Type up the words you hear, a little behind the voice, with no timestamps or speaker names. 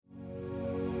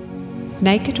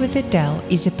Naked with Adele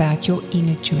is about your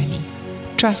inner journey,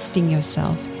 trusting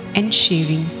yourself and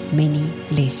sharing many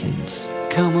lessons.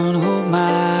 Come on, hold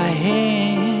my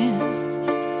hand.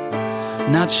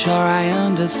 Not sure I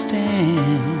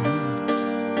understand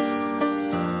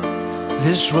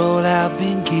this road I've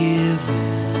been given,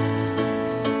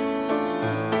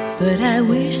 but I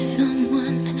wish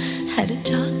someone had to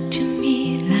talk to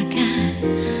me like I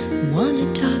want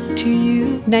to talk to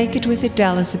you. Naked with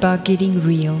Adele is about getting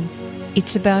real.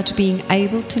 It's about being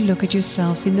able to look at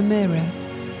yourself in the mirror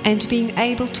and being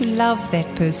able to love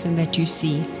that person that you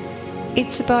see.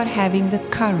 It's about having the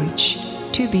courage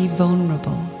to be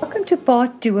vulnerable. Welcome to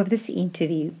part 2 of this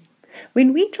interview.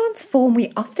 When we transform,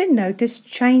 we often notice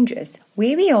changes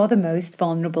where we are the most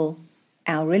vulnerable,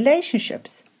 our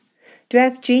relationships. To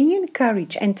have genuine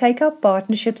courage and take our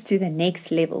partnerships to the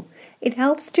next level, it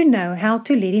helps to know how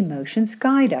to let emotions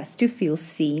guide us to feel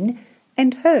seen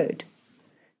and heard.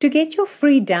 To get your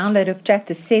free download of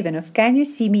Chapter 7 of Can You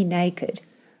See Me Naked,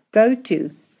 go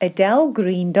to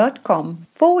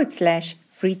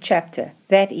adelgreen.com/free chapter.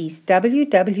 That is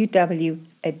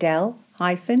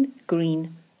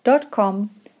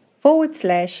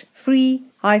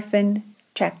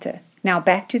www.adele-green.com/free-chapter. Now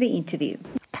back to the interview.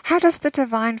 How does the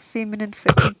divine feminine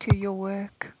fit into your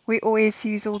work? We always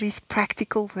use all these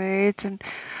practical words and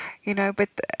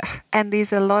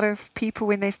there's a lot of people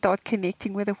when they start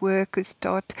connecting with the work who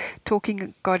start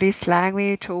talking goddess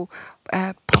language or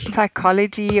pop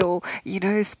psychology or,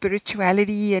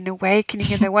 spirituality and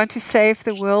awakening, and they want to save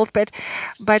the world. But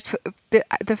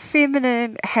the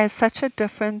feminine has such a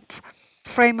different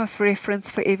frame of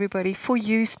reference for everybody. For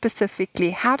you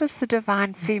specifically, how does the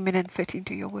divine feminine fit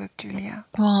into your work, Julia?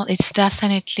 Well, it's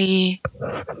definitely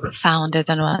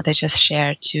founded on what I just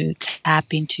shared, to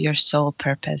tap into your soul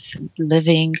purpose,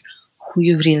 living who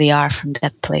you really are from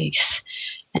that place.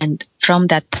 And from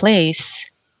that place,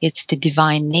 it's the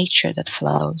divine nature that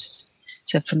flows.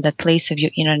 So from that place of your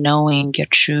inner knowing, your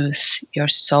truth, your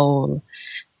soul,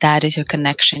 that is your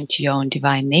connection to your own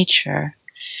divine nature.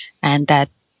 And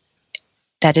that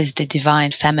is the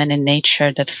divine feminine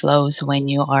nature that flows when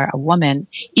you are a woman,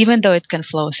 even though it can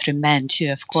flow through men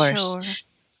too, of course. Sure.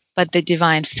 But the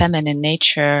divine feminine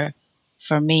nature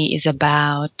for me is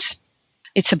about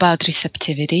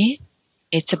receptivity.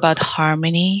 It's about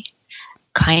harmony,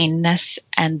 kindness,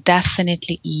 and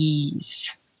definitely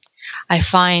ease. I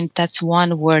find that's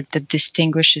one word that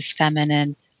distinguishes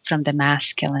feminine from the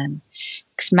masculine.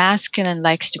 Because masculine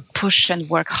likes to push and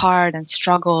work hard and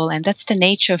struggle, and that's the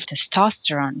nature of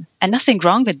testosterone. And nothing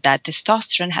wrong with that.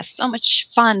 Testosterone has so much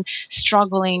fun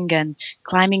struggling and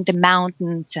climbing the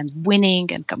mountains and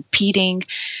winning and competing.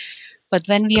 But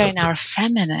when we are in our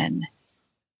feminine,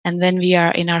 and when we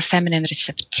are in our feminine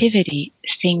receptivity,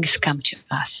 things come to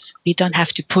us. We don't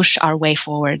have to push our way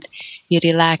forward. We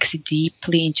relax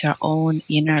deeply into our own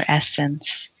inner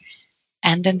essence,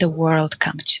 and then the world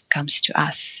comes to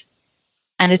us.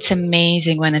 And it's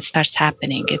amazing when it starts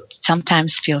happening. It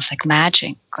sometimes feels like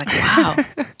magic, like, wow.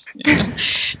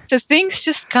 So things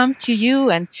just come to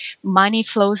you, and money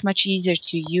flows much easier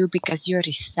to you because you're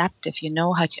receptive. You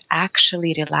know how to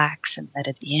actually relax and let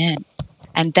it in.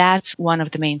 And that's one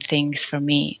of the main things for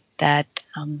me that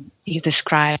it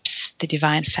describes the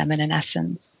divine feminine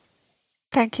essence.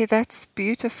 Thank you. That's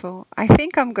beautiful. I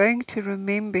think I'm going to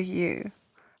remember you.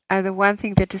 The one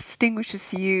thing that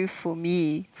distinguishes you for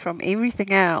me from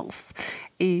everything else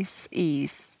is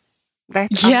ease.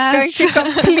 That Yes. I'm going to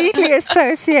completely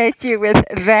associate you with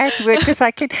that word, because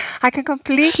I can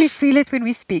completely feel it when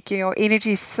we speak. Your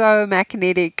energy is so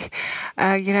magnetic,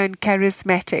 and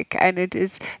charismatic, and it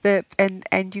is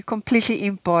and you completely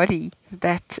embody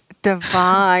that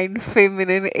divine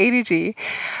feminine energy.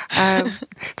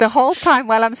 The whole time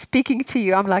while I'm speaking to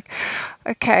you, I'm like,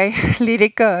 okay, let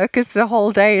it go, because the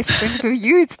whole day is spent. For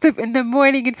you, it's in the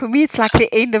morning, and for me, it's like the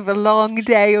end of a long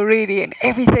day already, and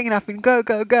everything, and I've been go.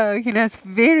 It's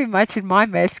very much in my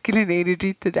masculine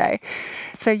energy today.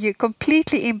 So you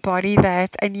completely embody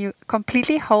that, and you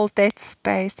completely hold that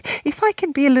space. If I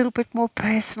can be a little bit more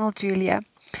personal, Julia,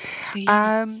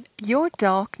 your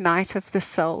dark night of the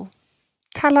soul.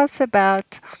 Tell us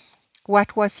about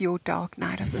what was your dark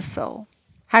night of the soul.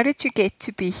 How did you get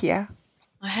to be here?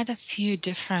 I had a few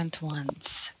different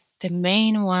ones. The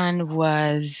main one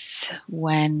was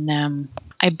when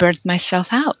I burnt myself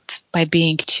out by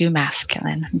being too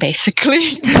masculine,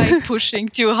 basically, by pushing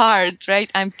too hard,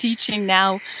 right? I'm teaching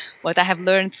now what I have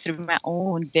learned through my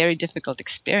own very difficult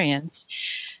experience.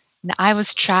 And I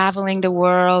was traveling the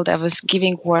world, I was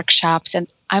giving workshops,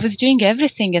 and I was doing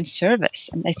everything in service.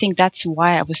 And I think that's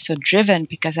why I was so driven,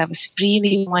 because I was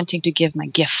really wanting to give my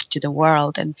gift to the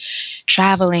world and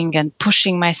traveling and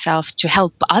pushing myself to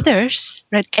help others.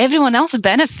 Right? Everyone else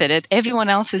benefited, everyone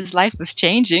else's life was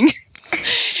changing.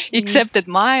 Except that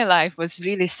my life was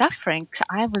really suffering.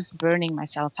 I was burning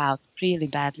myself out really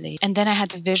badly. And then I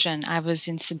had a vision. I was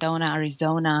in Sedona,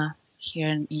 Arizona, here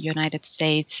in the United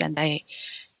States, and I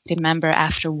remember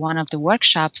after one of the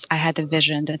workshops, I had a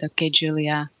vision that, okay,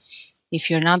 Julia, if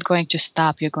you're not going to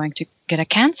stop, you're going to get a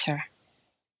cancer.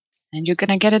 And you're going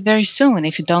to get it very soon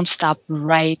if you don't stop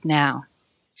right now.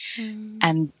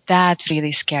 And that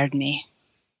really scared me.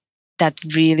 That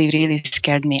really, really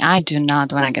scared me. I do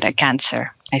not want to get a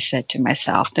cancer, I said to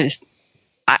myself.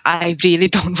 I really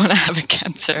don't want to have a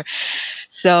cancer.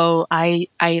 So I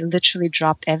literally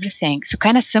dropped everything. So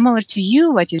kind of similar to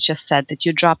you, what you just said, that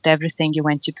you dropped everything, you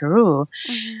went to Peru.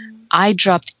 I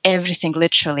dropped everything,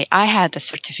 literally. I had a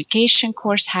certification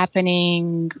course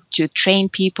happening to train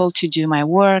people to do my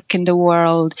work in the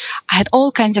world. I had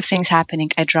all kinds of things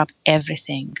happening. I dropped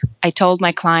everything. I told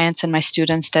my clients and my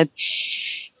students that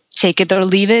take it or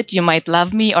leave it. You might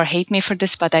love me or hate me for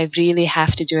this, but I really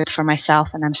have to do it for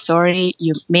myself. And I'm sorry.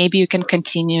 Maybe you can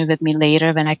continue with me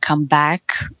later when I come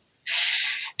back.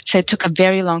 So I took a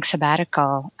very long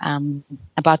sabbatical,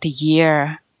 about a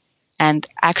year, and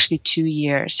actually 2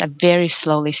 years. I very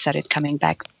slowly started coming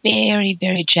back, very,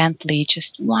 very gently,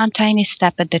 just one tiny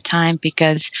step at a time,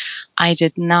 because I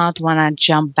did not want to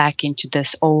jump back into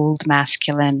this old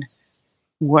masculine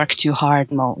work too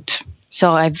hard mode.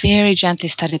 So I very gently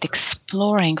started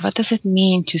exploring, what does it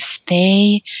mean to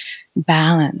stay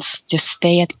balanced, to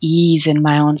stay at ease in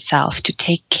my own self, to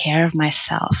take care of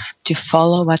myself, to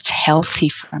follow what's healthy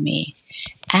for me.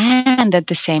 And at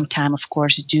the same time, of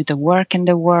course, do the work in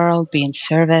the world, be in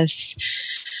service.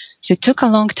 So it took a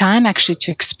long time actually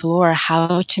to explore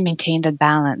how to maintain that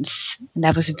balance. And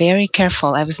I was very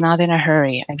careful. I was not in a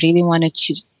hurry. I really wanted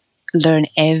to learn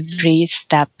every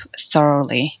step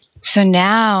thoroughly. So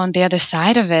now on the other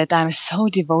side of it, I'm so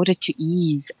devoted to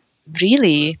ease.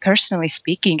 Really, personally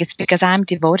speaking, it's because I'm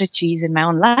devoted to ease in my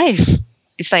own life.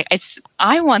 It's like,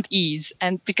 I want ease.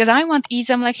 And because I want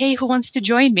ease, I'm like, hey, who wants to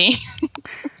join me?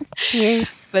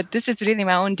 Yes. But this is really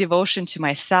my own devotion to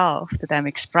myself that I'm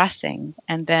expressing.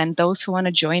 And then those who want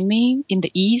to join me in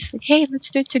the ease, like, hey,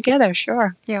 let's do it together,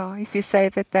 sure. Yeah, if you say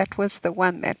that was the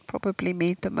one that probably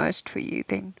meant the most for you,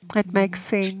 then it makes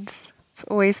sense. It's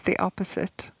always the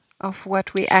opposite of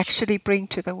what we actually bring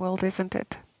to the world, isn't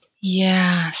it?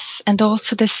 Yes. And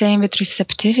also the same with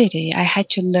receptivity. I had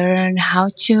to learn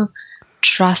how to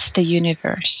trust the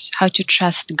universe, how to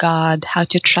trust God, how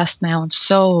to trust my own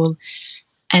soul,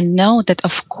 and know that,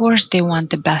 of course, they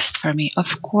want the best for me.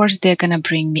 Of course, they're going to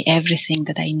bring me everything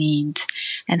that I need.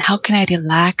 And how can I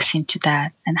relax into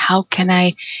that? And how can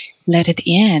I let it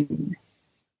in?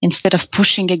 Instead of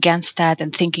pushing against that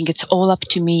and thinking it's all up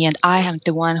to me and I am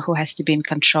the one who has to be in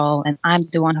control and I'm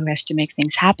the one who has to make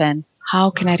things happen, how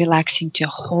can I relax into a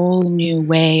whole new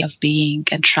way of being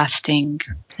and trusting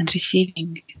and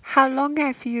receiving? How long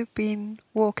have you been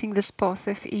walking this path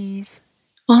of ease?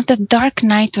 Well, the dark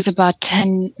night was about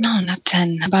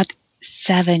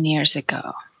 7 years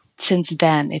ago. Since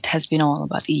then, it has been all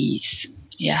about ease.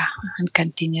 Yeah, and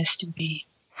continues to be.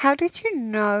 How did you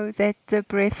know that the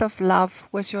breath of love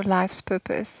was your life's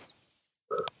purpose?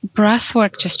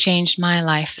 Breathwork just changed my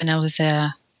life when I was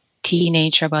a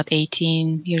teenager, about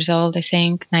 18 years old, I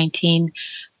think, 19.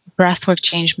 Breathwork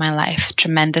changed my life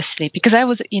tremendously because I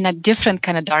was in a different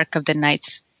kind of dark of the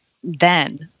nights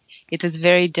then. It was a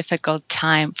very difficult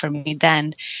time for me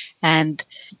then. And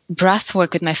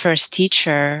breathwork with my first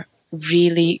teacher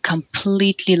really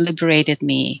completely liberated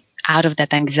me out of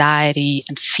that anxiety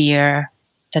and fear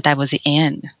that I was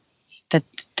in, that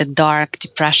the dark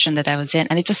depression that I was in.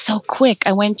 And it was so quick.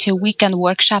 I went to a weekend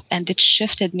workshop and it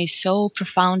shifted me so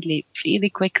profoundly, really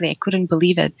quickly. I couldn't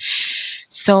believe it.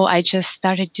 So I just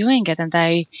started doing it, and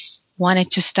I wanted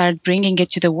to start bringing it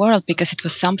to the world because it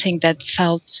was something that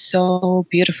felt so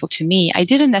beautiful to me. I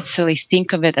didn't necessarily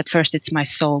think of it at first, it's my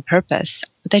sole purpose,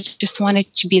 but I just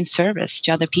wanted to be in service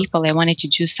to other people. I wanted to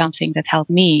do something that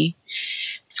helped me.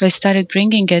 So I started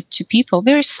bringing it to people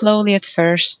very slowly at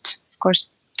first, of course,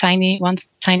 one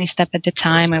tiny step at a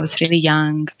time. I was really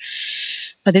young,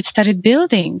 but it started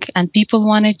building and people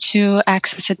wanted to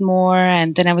access it more.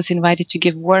 And then I was invited to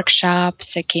give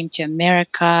workshops. I came to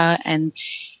America and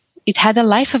it had a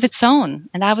life of its own.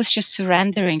 And I was just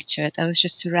surrendering to it. I was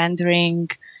just surrendering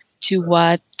to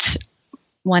what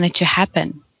wanted to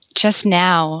happen. just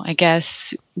now, I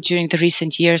guess, during the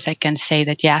recent years, I can say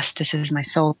that, yes, this is my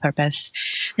soul purpose.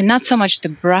 And not so much the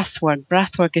breath work.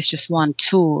 Breath work is just one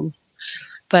tool.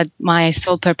 But my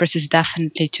soul purpose is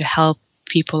definitely to help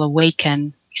people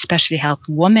awaken, especially help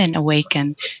women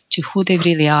awaken to who they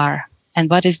really are and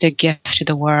what is their gift to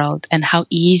the world and how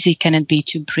easy can it be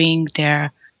to bring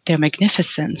their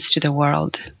magnificence to the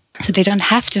world. So they don't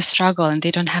have to struggle and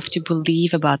they don't have to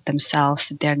believe about themselves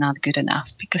that they're not good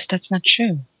enough, because that's not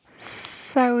true.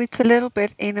 So it's a little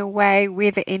bit in a way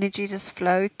where the energy just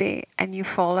flowed there and you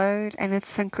followed and it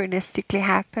synchronistically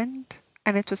happened.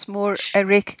 And it was more a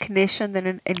recognition than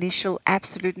an initial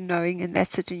absolute knowing, and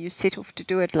that's it, and you set off to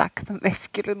do it like the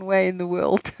masculine way in the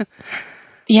world.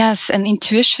 Yes, and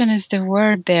intuition is the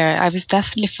word there. I was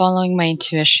definitely following my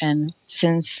intuition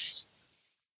since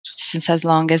as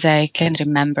long as I can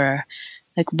remember,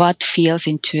 like what feels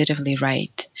intuitively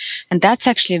right. And that's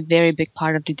actually a very big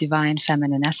part of the divine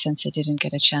feminine essence I didn't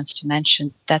get a chance to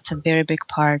mention. That's a very big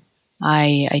part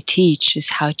I teach, is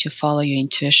how to follow your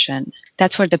intuition.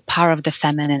 That's where the power of the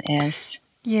feminine is.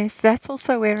 Yes, that's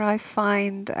also where I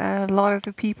find a lot of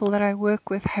the people that I work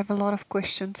with have a lot of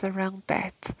questions around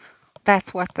that.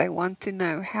 That's what they want to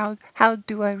know. How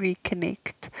do I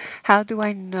reconnect? How do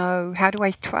I know? How do I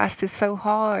trust? It's so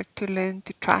hard to learn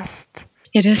to trust.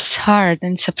 It is hard,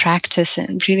 and it's a practice,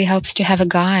 and it really helps to have a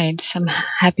guide. So I'm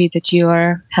happy that you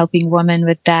are helping women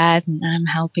with that, and I'm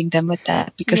helping them with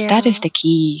that, because that is the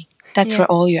key. That's where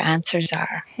all your answers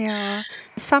are. Yeah.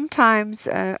 Sometimes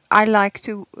I like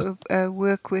to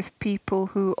work with people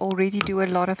who already do a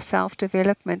lot of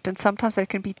self-development, and sometimes that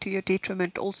can be to your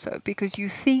detriment also, because you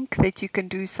think that you can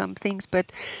do some things,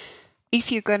 but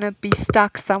if you're going to be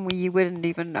stuck somewhere, you wouldn't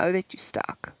even know that you're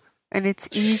stuck. And it's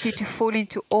easy to fall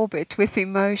into orbit with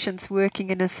emotions working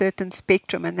in a certain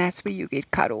spectrum, and that's where you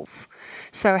get cut off.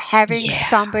 So having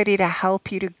somebody to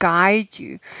help you, to guide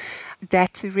you,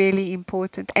 that's really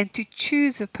important. And to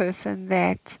choose a person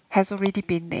that has already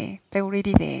been there. They're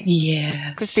already there.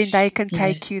 Yes. Because then they can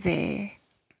take you there.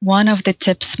 One of the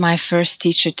tips my first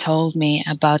teacher told me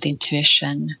about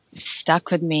intuition stuck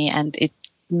with me, and it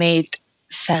made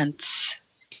sense,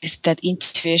 is that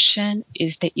intuition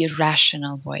is the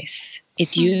irrational voice.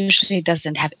 It usually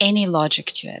doesn't have any logic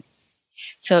to it.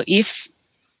 So if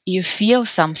you feel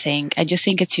something and you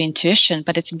think it's your intuition,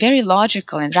 but it's very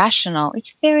logical and rational,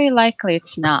 it's very likely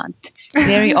it's not.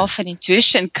 Very often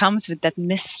intuition comes with that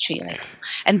mystery.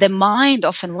 And the mind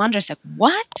often wonders, like,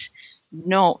 what?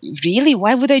 No, really?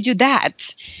 Why would I do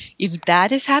that? If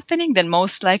that is happening, then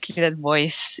most likely that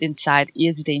voice inside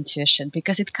is the intuition,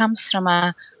 because it comes from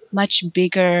a much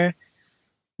bigger,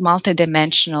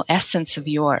 multidimensional essence of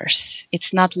yours.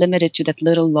 It's not limited to that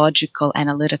little logical,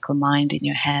 analytical mind in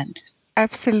your head.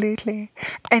 Absolutely.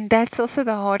 And that's also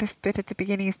the hardest bit at the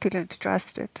beginning, is to learn to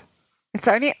trust it. It's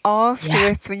only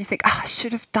afterwards when you think, I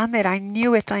should have done that. I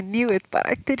knew it, but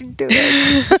I didn't do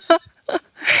it.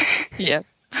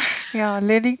 Yeah,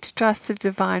 learning to trust the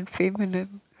divine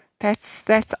feminine.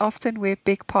 That's often where a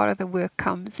big part of the work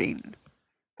comes in.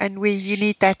 And where you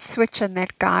need that switch and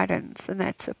that guidance and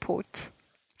that support.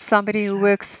 Somebody who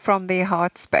works from their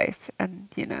heart space and,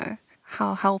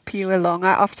 I'll help you along.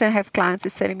 I often have clients who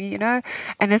say to me,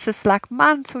 and it's just like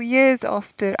months or years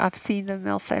after I've seen them,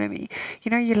 they'll say to me,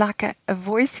 you're like a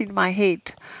voice in my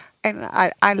head. And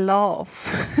I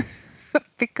laugh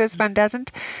because one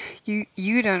doesn't,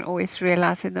 you don't always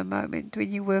realize in the moment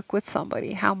when you work with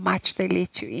somebody how much they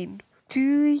let you in. Do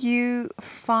you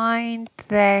find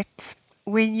that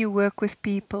when you work with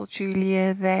people,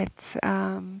 Julia, that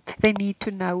they need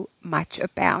to know much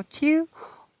about you?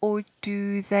 Or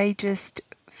do they just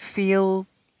feel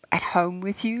at home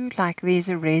with you, like there's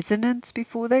a resonance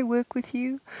before they work with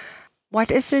you? What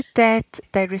is it that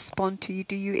they respond to you?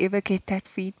 Do you ever get that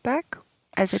feedback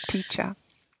as a teacher?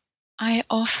 I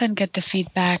often get the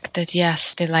feedback that,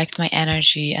 yes, they liked my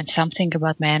energy, and something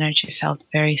about my energy felt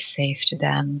very safe to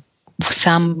them.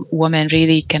 Some women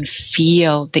really can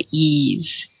feel the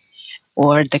ease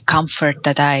or the comfort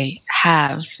that I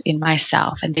have in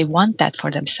myself, and they want that for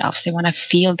themselves. They want to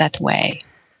feel that way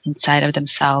inside of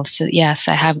themselves. So yes,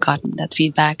 I have gotten that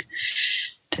feedback,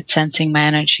 that sensing my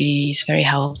energy is very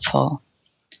helpful,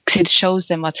 because it shows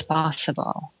them what's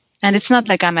possible. And it's not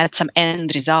like I'm at some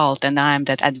end result and I'm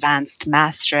that advanced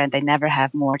master and I never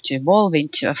have more to evolve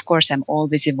into. Of course, I'm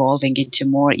always evolving into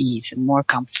more ease and more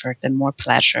comfort and more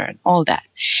pleasure and all that.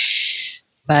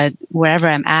 But wherever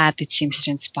I'm at, it seems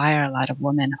to inspire a lot of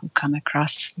women who come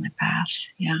across my path.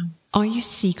 Yeah. Are you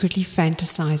secretly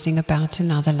fantasizing about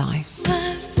another life?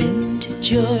 I've been to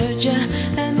Georgia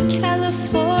and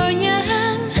California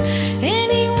and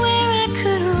anywhere I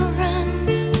could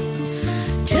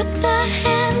run. Took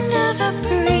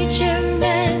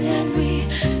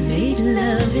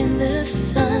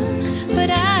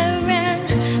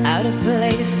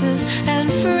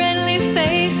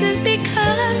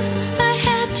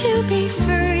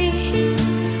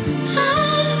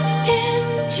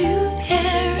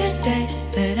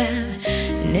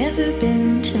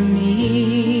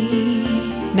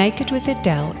Naked with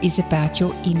Adele is about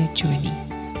your inner journey,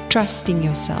 trusting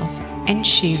yourself and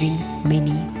sharing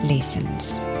many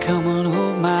lessons. Come on,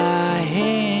 hold my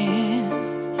hand.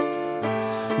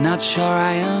 Not sure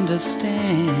I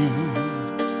understand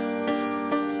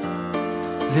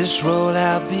this road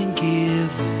I've been given.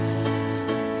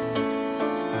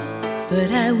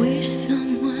 But I wish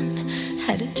someone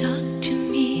had to talk to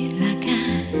me like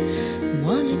I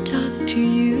wanna talk to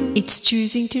you. It's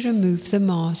choosing to remove the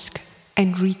mask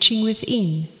and reaching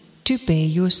within to bare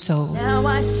your soul. Now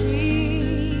I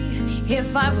see,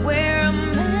 if I wear a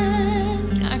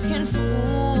mask, I can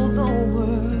fool the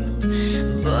world,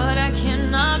 but I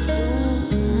cannot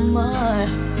fool my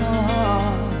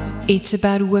heart. It's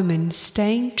about women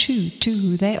staying true to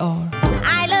who they are.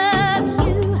 I love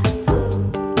you,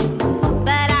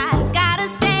 but I gotta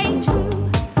stay true.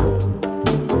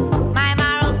 My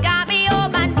morals got me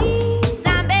on my knees,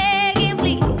 I'm begging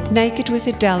please. Naked with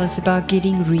Adele is about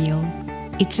getting real.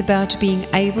 It's about being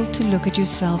able to look at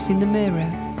yourself in the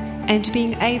mirror and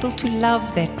being able to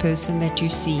love that person that you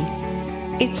see.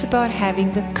 It's about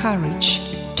having the courage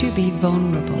to be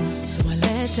vulnerable. So I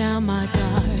let down my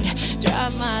guard,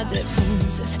 drop my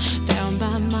defenses down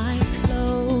by my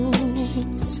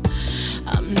clothes.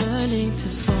 I'm learning to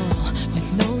fall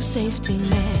with no safety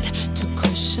net to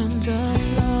cushion the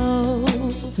blow.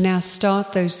 Now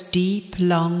start those deep,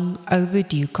 long,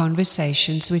 overdue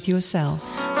conversations with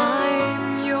yourself.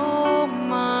 I'm your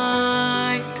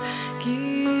mind,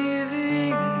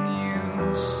 giving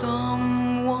you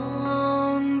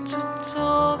someone to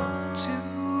talk to.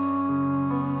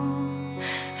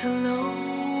 Hello.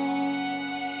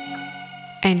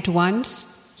 And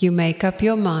once you make up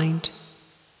your mind,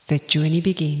 the journey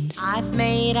begins. I've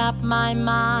made up my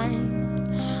mind.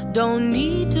 Don't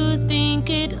need to think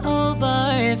it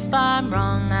over. If I'm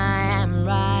wrong, I am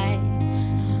right.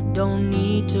 Don't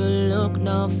need to look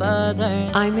no further.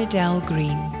 I'm Adele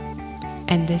Green,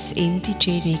 and this empty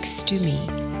chair next to me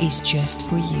is just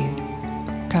for you.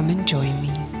 Come and join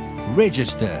me.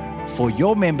 Register for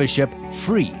your membership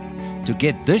free to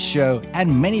get this show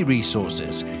and many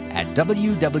resources at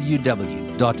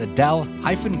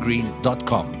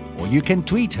www.adele-green.com, or you can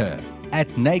tweet her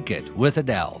at Naked with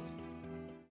Adele.